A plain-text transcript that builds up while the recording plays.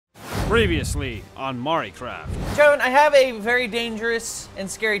Previously on Maricraft. Joan, I have a very dangerous and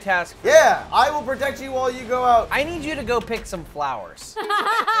scary task. Yeah, I will protect you while you go out. I need you to go pick some flowers. Joe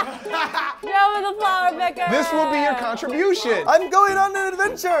with the flower picker. This will be your contribution. I'm going on an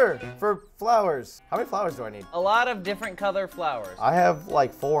adventure for flowers. How many flowers do I need? A lot of different color flowers. I have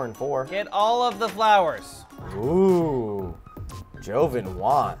like 4 and 4. Get all of the flowers. Ooh. Joven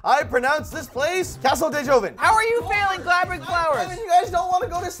won. I pronounce this place Castle de Joven. How are you failing glabbering flowers? You guys don't want to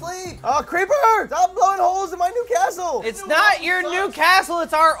go to sleep. Oh, Creeper! Stop blowing holes in my new castle. It's not your new castle,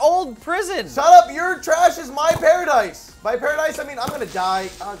 it's our old prison. Shut up, your trash is my paradise. By paradise, I mean I'm gonna die.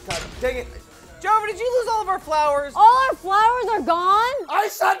 Oh, God, dang it. Joven, did you lose all of our flowers? All our flowers are gone? I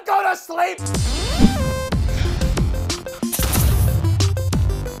said go to sleep.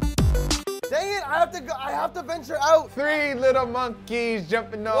 Dang it, I have to go, I have to venture out. 3 little monkeys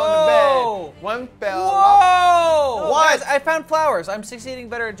jumping on Whoa. the bed. One fell off. Whoa! What? Guys, I found flowers. I'm succeeding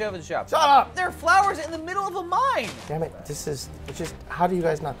better at Joven's job. Shut up. There are flowers in the middle of a mine. Damn it, it's just, how do you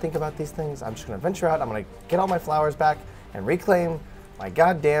guys not think about these things? I'm just gonna venture out, I'm gonna get all my flowers back and reclaim my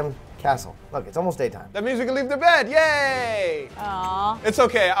goddamn castle. Look, it's almost daytime. That means we can leave the bed. Yay! Aw. It's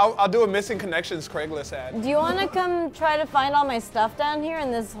okay. I'll do a missing connections Craigslist ad. Do you want to come try to find all my stuff down here in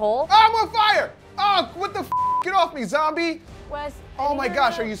this hole? Oh, I'm on fire! Oh, what the f? Get off me, zombie! Wes, Oh my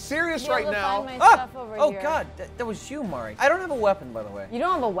gosh, are you serious right now? Find my stuff over Oh here. God, that was you, Mari. I don't have a weapon, by the way. You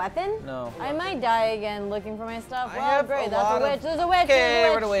don't have a weapon? No. I might die again looking for my stuff. I Well, have great, a that's lot a of- witch. There's a witch. Okay, there's a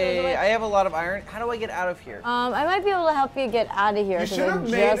right witch. away. There's a witch. I have a lot of iron. How do I get out of here? I might be able to help you get out of here. You 'cause should I have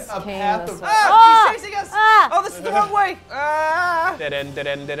made just a came path this of- way. Ah! He's chasing us! Ah! Oh, this is the wrong way! Ah! Dead-end,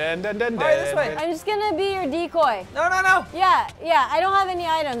 dead-end, dead-end, dead-end, All right, this way. I'm just gonna be your decoy. No, no, no! Yeah, I don't have any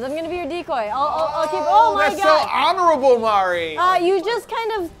items. I'm gonna be your decoy. I'll keep. Oh my that's God. so honorable, Mari. You just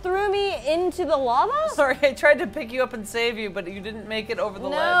kind of threw me into the lava? Sorry, I tried to pick you up and save you, but you didn't make it over the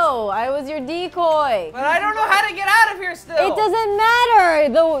ledge. No, I was your decoy. But I don't know how to get out of here still. It doesn't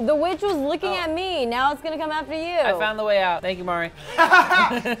matter. The witch was looking at me. Now it's gonna come after you. I found the way out. Thank you, Mari.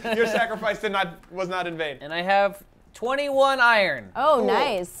 Your sacrifice was not in vain. And I have 21 iron. Oh, Cool.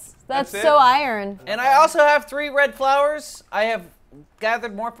 nice. That's That's so it? iron. And I also have 3 red flowers. I have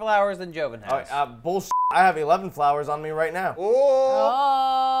gathered more flowers than Joven has. Bullshit. I have 11 flowers on me right now.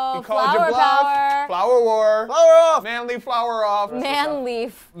 Oh, Oh, he called your flower bluff. power. Flower war. Flower off. Manly flower off. Man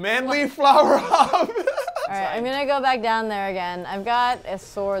leaf. Manly flower off. All right, I'm gonna go back down there again. I've got a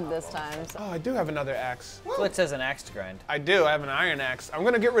sword this time. So. Oh, I do have another axe. That's what it says an axe to grind. I do. I have an iron axe. I'm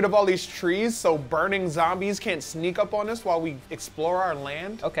gonna get rid of all these trees so burning zombies can't sneak up on us while we explore our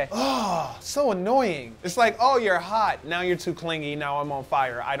land. Okay. Oh, so annoying. It's like, oh, you're hot. Now you're too clingy. Now I'm on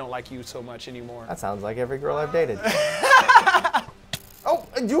fire. I don't like you so much anymore. That sounds like every girl I've dated. Oh,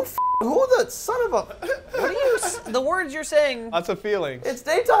 you who the son of a... What are you, the words you're saying? Lots of feelings. It's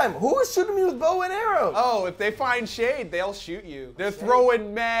daytime. Who is shooting me with bow and arrows? Oh, if they find shade, they'll shoot you. They're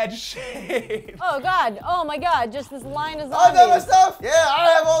throwing mad shade. Oh God! Oh my God! Just this line of I got my zombies. stuff. Yeah, I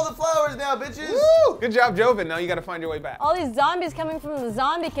have all the flowers now, bitches. Woo! Good job, Joven. Now you gotta find your way back. All these zombies coming from the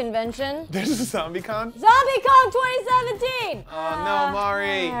zombie convention. There's a zombie con. ZombieCon 2017. Oh no,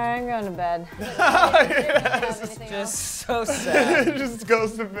 Mari. All right, I'm going to bed. Just so sad. Just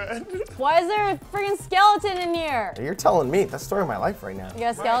goes to bed. Why is there a friggin' skeleton in here? You're telling me. That's the story of my life right now. You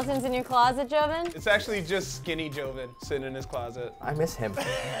got skeletons in your closet, Joven? It's actually just skinny Joven sitting in his closet. I miss him.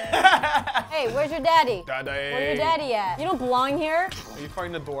 Hey, where's your daddy? Daddy. Where's your daddy at? You don't belong here. Are you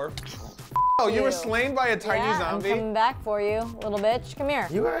fighting a dwarf? Oh, you were Ew. slain by a tiny Yeah, zombie? I'm coming back for you, little bitch. Come here.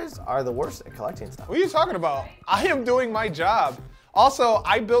 You guys are the worst at collecting stuff. What are you talking about? I am doing my job. Also,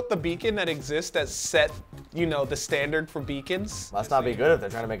 I built the beacon that exists that set, you know, the standard for beacons. Must not be good if they're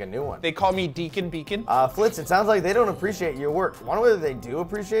trying to make a new one. They call me Deacon Beacon. Flitz, it sounds like they don't appreciate your work. Wonder whether they do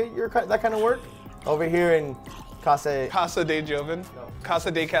appreciate that kind of work? Over here in Casa... Casa de Joven.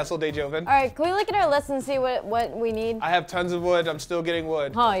 Casa de Castle de Joven. All right, can we look at our list and see what we need? I have tons of wood. I'm still getting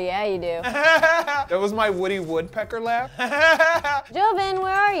wood. Oh yeah, you do. That was my Woody Woodpecker laugh. Joven,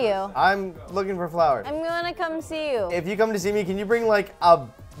 where are you? I'm looking for flowers. I'm gonna come see you. If you come to see me, can you bring like a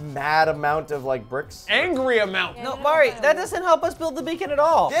mad amount of like bricks? Angry amount. No, Mari, that doesn't help us build the beacon at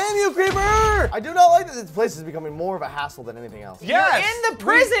all. Damn you, creeper! I do not like that this place is becoming more of a hassle than anything else. Yes. You're in the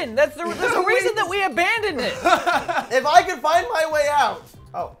prison. There's a reason that we abandoned it. If I could find my way out.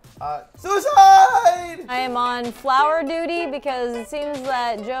 Oh, Suicide! I am on flower duty because it seems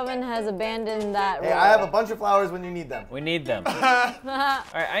that Joven has abandoned that role. Hey, I have a bunch of flowers when you need them. We need them. All right,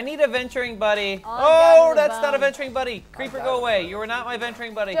 I need a venturing buddy. All I got Oh, is a that's not a bone. venturing buddy. Creeper, go away. You are not my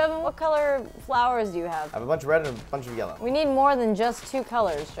venturing buddy. Joven, what color flowers do you have? I have a bunch of red and a bunch of yellow. We need more than just 2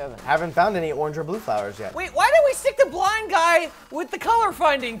 colors, Joven. Haven't found any orange or blue flowers yet. Wait, why did we stick the blind guy with the color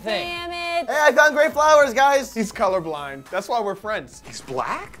finding thing? Damn it! Hey, I found great flowers, guys! He's colorblind. That's why we're friends. He's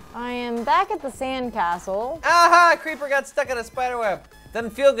black? I am back at the sandcastle. Aha, creeper got stuck in a spider web.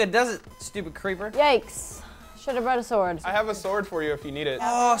 Doesn't feel good, does it, stupid creeper? Yikes. Should have brought a sword. I have a sword for you if you need it.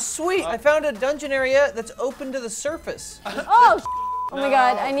 Oh, sweet. I found a dungeon area that's open to the surface. Oh, oh my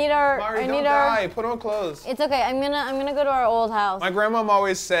god, I need our, Mari, I don't need our, die. Put on clothes. it's okay, I'm gonna go to our old house. My grandmom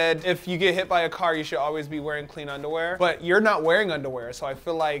always said if you get hit by a car, you should always be wearing clean underwear. But you're not wearing underwear, so I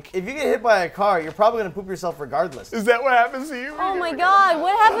feel like. If you get hit by a car, you're probably gonna poop yourself regardless. Is that what happens to you? Oh my god,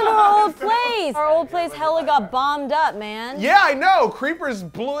 what happened to our old place? Our old place hella got bombed up, man. Yeah, I know. Creepers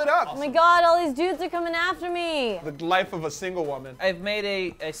blew it up. Oh my god, all these dudes are coming after me. The life of a single woman. I've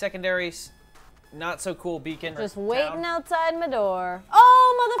made a secondary not so cool beacon. Just for waiting town. outside my door.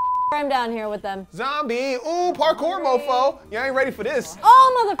 Oh, motherfucker, I'm down here with them. Zombie. Ooh, parkour mofo. You ain't ready for this.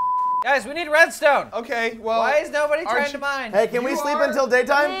 Oh, Guys, we need redstone. Okay, well. Why is nobody trying Archie- to mine? Hey, can we You sleep are- until motherfucker,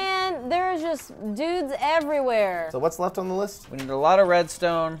 daytime? man, there's just dudes everywhere. So what's left on the list? We need a lot of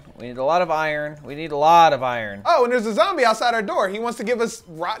redstone. We need a lot of iron. We need a lot of iron. Oh, and there's a zombie outside our door. He wants to give us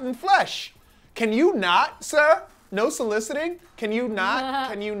rotten flesh. Can you not, sir? No soliciting? Can you not?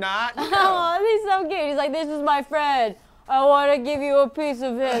 Can you not? Oh, he's so cute. He's like, this is my friend. I want to give you a piece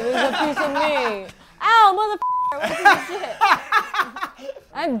of him. There's a piece of me. Ow, motherfucker. What's this shit?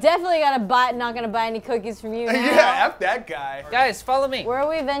 I'm definitely not gonna buy any cookies from you now. Yeah, F that guy. Guys, follow me. Where are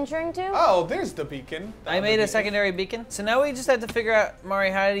we venturing to? Oh, there's the beacon. I made a secondary beacon. So now we just have to figure out,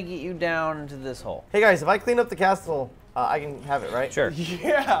 Mari, how to get you down to this hole. Hey guys, if I clean up the castle, I can have it, right? Sure.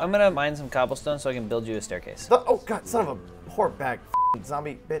 Yeah. I'm gonna mine some cobblestone so I can build you a staircase. Oh god, son of a whore bag,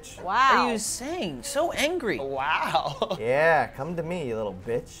 zombie bitch. What Wow. are you saying? So angry. Wow. Yeah, come to me, you little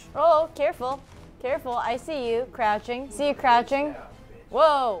bitch. Oh, careful. Careful. I see you crouching. See you crouching.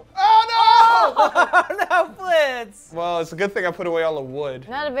 Whoa. Oh no! No, Blitz! Well, it's a good thing I put away all the wood.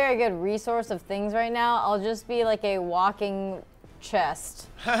 Not a very good resource of things right now. I'll just be like a walking chest.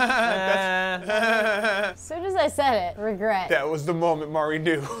 Uh, As soon as I said it, regret. That was the moment Mari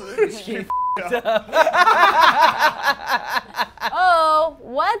knew. Oh,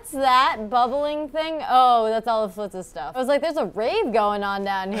 what's that bubbling thing? Oh, that's all of Flitz's stuff. I was like, there's a rave going on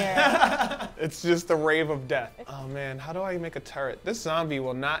down here. It's just the rave of death. Oh man, how do I make a turret? This zombie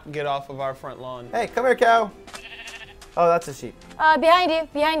will not get off of our front lawn. Hey, come here, cow. Oh, that's a sheep. Behind you,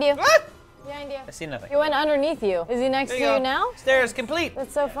 behind you. What? Behind you. I see nothing. He went underneath you. Is he next There to you you go. now? Stairs complete.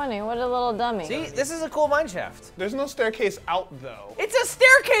 That's so funny. What a little dummy. See, this is a cool mine shaft. There's no staircase out though. It's a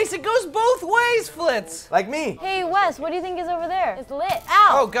staircase. It goes both ways, Flitz. Like me. Hey, Wes, what do you think is over there? It's lit.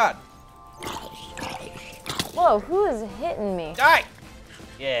 Ow! Oh God. Whoa, who is hitting me? Die.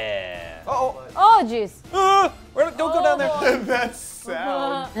 Yeah. Uh-oh. Oh, jeez. Don't go down there. That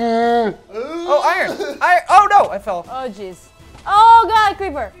sound. Oh, iron. Iron. Oh no, I fell. Oh, jeez. Oh, God,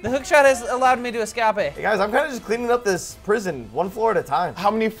 creeper. The hook shot has allowed me to escape. Hey guys, I'm kind of just cleaning up this prison, one floor at a time.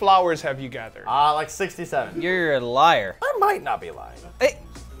 How many flowers have you gathered? Like 67. You're a liar. I might not be lying. Hey.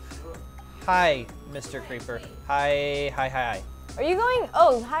 Hi, Mr. Creeper. Hi, hi, hi. Are you going?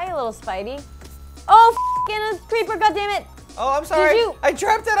 Oh, hi, little Spidey. Oh, f***ing a creeper, goddammit. Oh, I'm sorry. you- I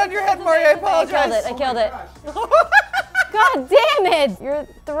trapped it on your head, Mari. I apologize. I killed it. God damn it! You're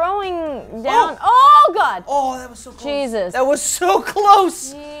throwing down. Oh, God. Oh, that was so close. Jesus. That was so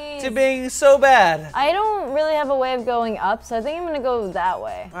close Jeez. to being so bad. I don't really have a way of going up, so I think I'm gonna go that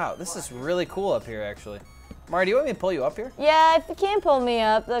way. Wow, this is really cool up here, actually. Mari, do you want me to pull you up here? Yeah, if you can pull me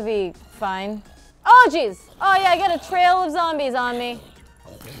up, that'd be fine. Oh, jeez. Oh, yeah, I got a trail of zombies on me.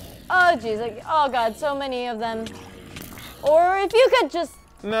 Oh, jeez. Like, oh, God, so many of them. Or if you could just...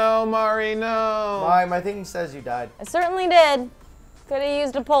 No, Mari, no. Why? My thing says you died. I certainly did. Could have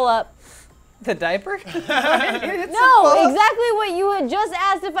used a pull-up. The diaper? No, exactly what you had just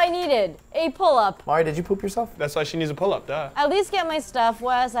asked if I needed. A pull-up. Mari, did you poop yourself? That's why she needs a pull-up, duh. At least get my stuff,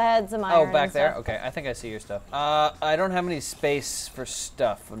 Wes. I had some iron. Oh, back and there? stuff. Okay, I think I see your stuff. I don't have any space for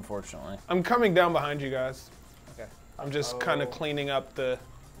stuff, unfortunately. I'm coming down behind you guys. Okay. I'm just kind of cleaning up the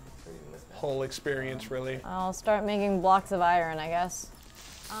whole experience, really. I'll start making blocks of iron, I guess.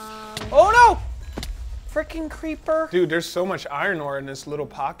 Oh no! Frickin' creeper. Dude, there's so much iron ore in this little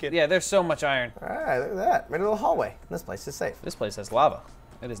pocket. Yeah, there's so much iron. All right, look at that. Right in the hallway. This place is safe. This place has lava.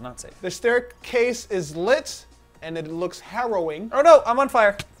 It is not safe. The staircase is lit, and it looks harrowing. Oh no, I'm on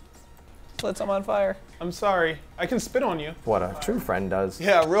fire. Flitz, I'm on fire. I'm sorry. I can spit on you. What a true friend does.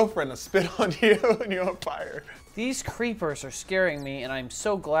 Yeah, a real friend to spit on you when you're on fire. These creepers are scaring me, and I'm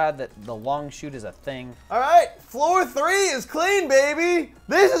so glad that the long shoot is a thing. All right, floor 3 is clean, baby.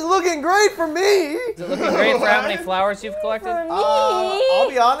 This is looking great for me. Is it looking great for how many flowers you've collected? For me. I'll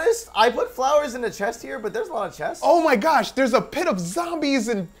be honest. I put flowers in the chest here, but there's a lot of chests. Oh my gosh, there's a pit of zombies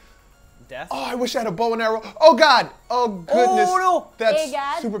and... Death? Oh, I wish I had a bow and arrow. Oh God. Oh goodness. Oh, no. That's Hey,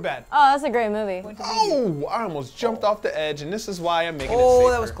 God. super bad. Oh, that's a great movie. Oh, I almost jumped off the edge, and this is why I'm making it safer. Oh,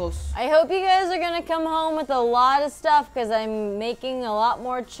 that was close. I hope you guys are gonna come home with a lot of stuff because I'm making a lot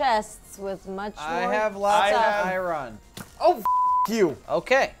more chests with much more I have lots of stuff. iron. Oh, you.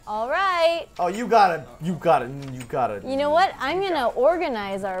 Okay. All right. Oh, you gotta. You know what? I'm gonna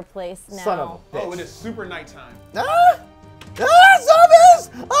organize our place now. Son of a bitch. Oh, it is super nighttime. Ah! Ah, zombies!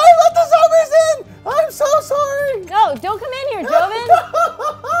 I let the zombies in! I'm so sorry! No, don't come in here, Joven.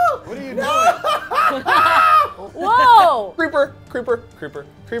 What are you doing? Whoa! Creeper, creeper, creeper,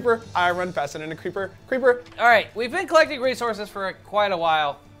 creeper. I run faster than a creeper, creeper. All right, we've been collecting resources for quite a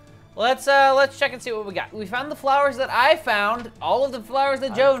while. Let's check and see what we got. We found the flowers that I found. All of the flowers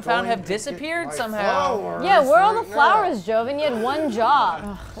that Joven found have disappeared somehow. Yeah, where are all the flowers, Joven? You had one job.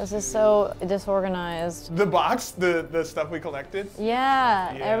 Ugh, this is so disorganized. The box, the stuff we collected.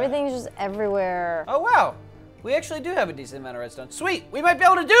 Yeah, Yeah. everything's just everywhere. Oh wow, we actually do have a decent amount of redstone. Sweet, we might be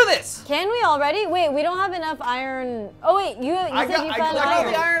able to do this. Can we already? Wait, we don't have enough iron. Oh wait, you said you found I got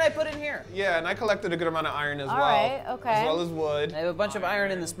iron. the iron I put in here. Yeah, and I collected a good amount of iron as well. right, okay. As well as wood. I have a bunch of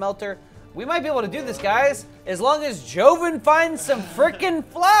iron in the smelter. We might be able to do this, guys, as long as Joven finds some frickin'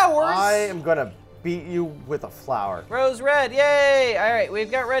 flowers. I am gonna beat you with a flower. Rose red, yay! All right, we've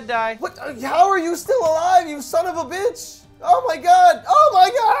got red dye. What? How are you still alive, you son of a bitch? Oh my god! Oh my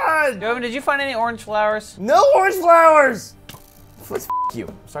god! Joven, did you find any orange flowers? No orange flowers! Let's you.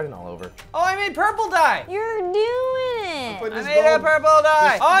 I'm starting all over. Oh, I made purple dye. You're doing it. Put I this made a gold- purple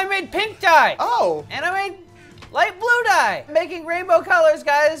dye. Oh, I made pink dye. Oh! And I made light blue dye. Making rainbow colors,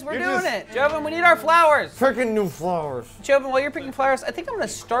 guys. We're You're doing just- it. Joven, we need our flowers. Freaking new flowers. Joven, while you're picking flowers, I think I'm gonna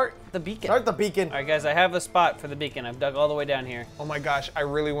start the beacon. Start the beacon. All right, guys, I have a spot for the beacon. I've dug all the way down here. Oh my gosh, I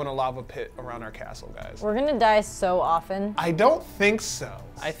really want a lava pit around our castle, guys. We're gonna die so often. I don't think so.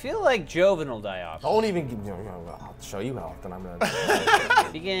 I feel like Joven will die off. Don't even give me. I'll show you how often I'm gonna.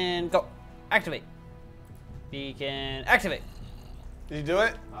 Beacon, go. Activate. Beacon, activate. Did you do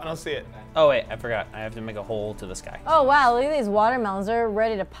it? I don't see it. Oh wait, I forgot. I have to make a hole to the sky. Oh wow, look at these watermelons. They're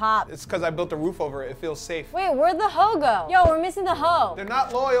ready to pop. It's because I built a roof over it. It feels safe. Wait, where'd the hoe go? Yo, we're missing the hoe. They're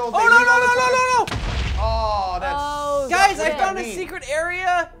not loyal. Oh They no, leave all the no, no, time. no, no, no! Oh, that's. Oh, Guys, I shit. found a neat. secret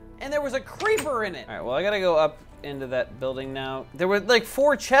area and there was a creeper in it. All right, well, I gotta go up into that building now. There were like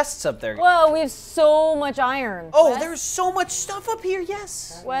 4 chests up there. Whoa, we have so much iron. Oh, Wes? there's so much stuff up here,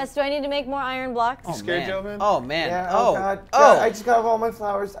 yes. Wes, do I need to make more iron blocks? Oh, scared, man. Joven? Oh, man. Yeah. Oh, God. oh. God, I just got all my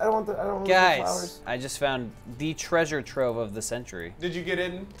flowers. I don't want the. I don't want the Guys, flowers. I just found the treasure trove of the century. Did you get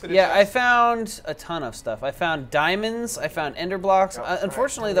into the Yeah, I chest? found a ton of stuff. I found diamonds, I found ender blocks.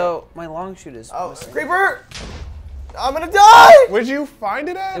 Unfortunately, though, my long shoot is Oh, missing. creeper! I'm gonna die! Where'd you find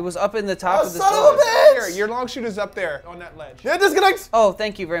it at? It was up in the top Oh, of the son of a building. bitch! Here, your long shoot is up there on that ledge. Yeah, disconnect! Oh,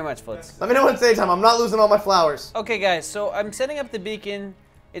 thank you very much, Flitz. Let me know when it's daytime. I'm not losing all my flowers. Okay, guys, so I'm setting up the beacon.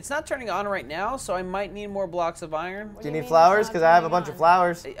 It's not turning on right now, so I might need more blocks of iron. Do you mean need flowers? it's not Because I have a turning bunch of on?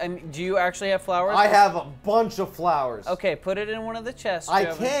 flowers. I mean, do you actually have flowers? I have a bunch of flowers. Okay, put it in one of the chests. I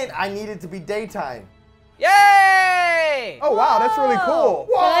Joven. can't. I need it to be daytime. Yay! Oh wow, that's really cool.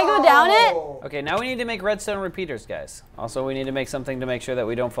 Can I go down it? Okay, now we need to make redstone repeaters, guys. Also, we need to make something to make sure that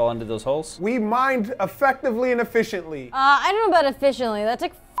we don't fall into those holes. We mined effectively and efficiently. I don't know about efficiently. That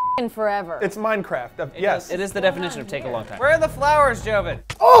took f***ing forever. It's Minecraft. Yes. It is the definition of take a long time. Where are the flowers, Joven?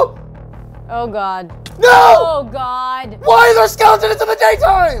 Oh! Oh God. No! Oh God. Why is there skeletons in the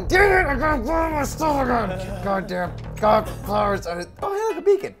daytime? Dang it! I gotta blow my stuff again. Goddamn. God, flowers. Oh, hey, like a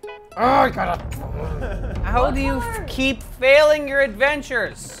beacon. Oh, I gotta. How do you keep failing your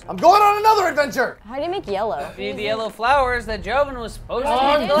adventures? I'm going on another adventure. How do you make yellow? You need the yellow flowers that Joven was supposed to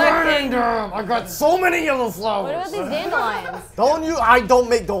I'm be burning collecting. them. I got so many yellow What flowers. about these dandelions? Don't you? I don't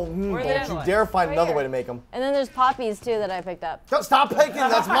make. Don't. Where are the Don't you dandelions? dare find Right another here. way to make them. And then there's poppies too that I picked up. Stop picking.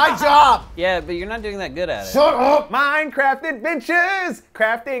 That's my job. Yeah, but you're not doing that good at it. Shut up. Minecraft adventures,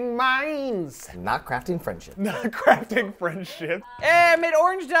 crafting mines, Not crafting friendship. not crafting friendship. Hey, I made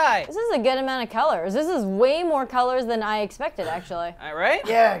orange dye. This is a good amount of colors. This is way more colors than I expected, actually. All right.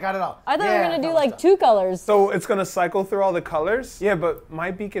 Yeah, got it all. I thought we Yeah, were gonna got do my like stuff. 2 colors. So it's gonna cycle through all the colors? Yeah, but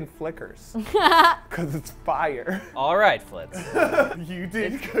my beacon flickers. Cause it's fire. All right, Flitz. You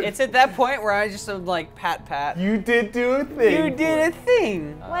did good. It's at that point where I just am like, pat. You did do a thing. You did a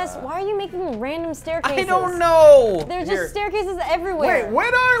thing. Wes, why are you making random staircases? I don't know. There's Here. just staircases everywhere. Wait,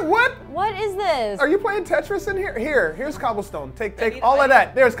 what? What is this? Are you playing Tetris in here? Here's cobblestone. Take need- all I of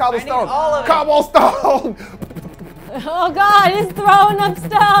that. There's cobblestone. all of it. Cobblestone. Oh God, he's throwing up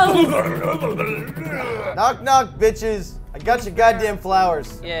stones. Knock, knock, bitches. I got your goddamn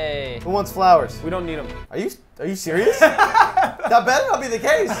flowers. Yay. Who wants flowers? We don't need them. Are you serious? That better not be the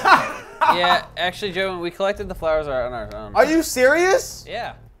case. Yeah, actually, Joe, we collected the flowers on our own. Are you serious?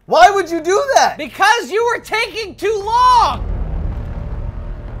 Yeah. Why would you do that? Because you were taking too long!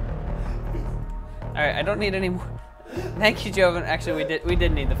 Alright, I don't need any more. Thank you, Joven. Actually, we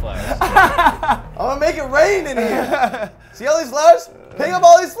did need the flowers. I'm gonna make it rain in here. See all these flowers? Pick up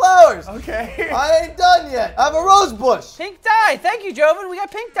all these flowers. Okay. I ain't done yet. I have a rose bush. Pink dye! Thank you, Joven. We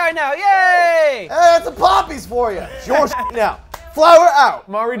got pink dye now. Yay! Hey, that's the poppies for you. It's your now. Flower out.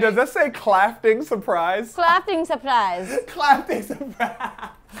 Mari, does that say clafting surprise? Clapping surprise. Clafting surprise.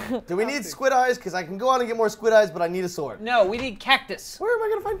 Do we need squid eyes? Because I can go on and get more squid eyes, but I need a sword. No, we need cactus. Where am I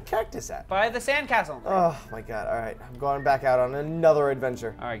gonna find cactus at? By the sandcastle. Oh my God, all right. I'm going back out on another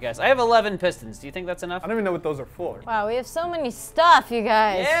adventure. Alright, guys. I have 11 pistons. Do you think that's enough? I don't even know what those are for. Wow, we have so many stuff, you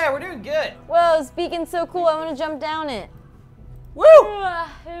guys. Yeah, we're doing good. Whoa, this beacon's so cool. I want to jump down it. Woo!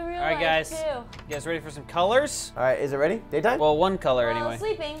 Alright, guys. You guys ready for some colors? All right, is it ready? Daytime? Well, one color anyway.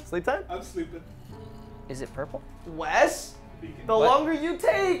 Sleeping. Sleep time? I'm sleeping. Is it purple? Wes, the What? longer you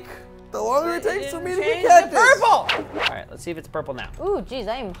take, the longer it takes for me to get Change cactus. to purple! Alright, let's see if it's purple now. Ooh, geez,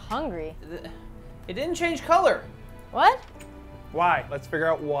 I am hungry. It didn't change color. What? Why? Let's figure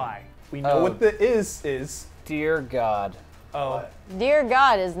out why. We know Oh. what the is. Dear God. Oh. Dear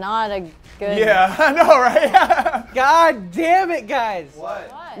God is not a good. Yeah, I know, right? God damn it, guys. What?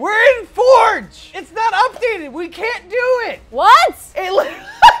 What? We're in Forge! It's not updated. We can't do it. What? It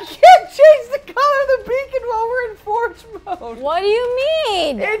I can't change the color of the beacon while we're in Forge mode. What do you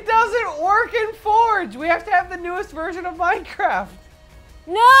mean? It doesn't work in Forge. We have to have the newest version of Minecraft.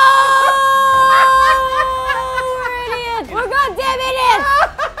 No! We're idiots. We're goddamn idiots.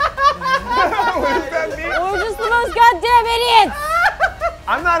 What does that mean? We're just the most goddamn idiots.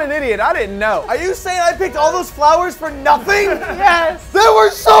 I'm not an idiot. I didn't know. Are you saying I picked all those flowers for nothing? Yes. There were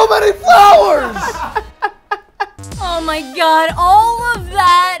so many flowers! Oh my God, all of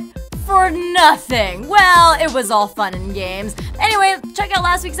that for nothing. Well, it was all fun and games. Anyway, check out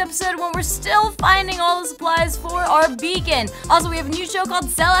last week's episode when we're still finding all the supplies for our beacon. Also, we have a new show called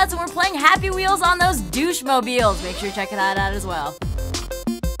Sellouts and we're playing Happy Wheels on those douche mobiles. Make sure you check it out as well.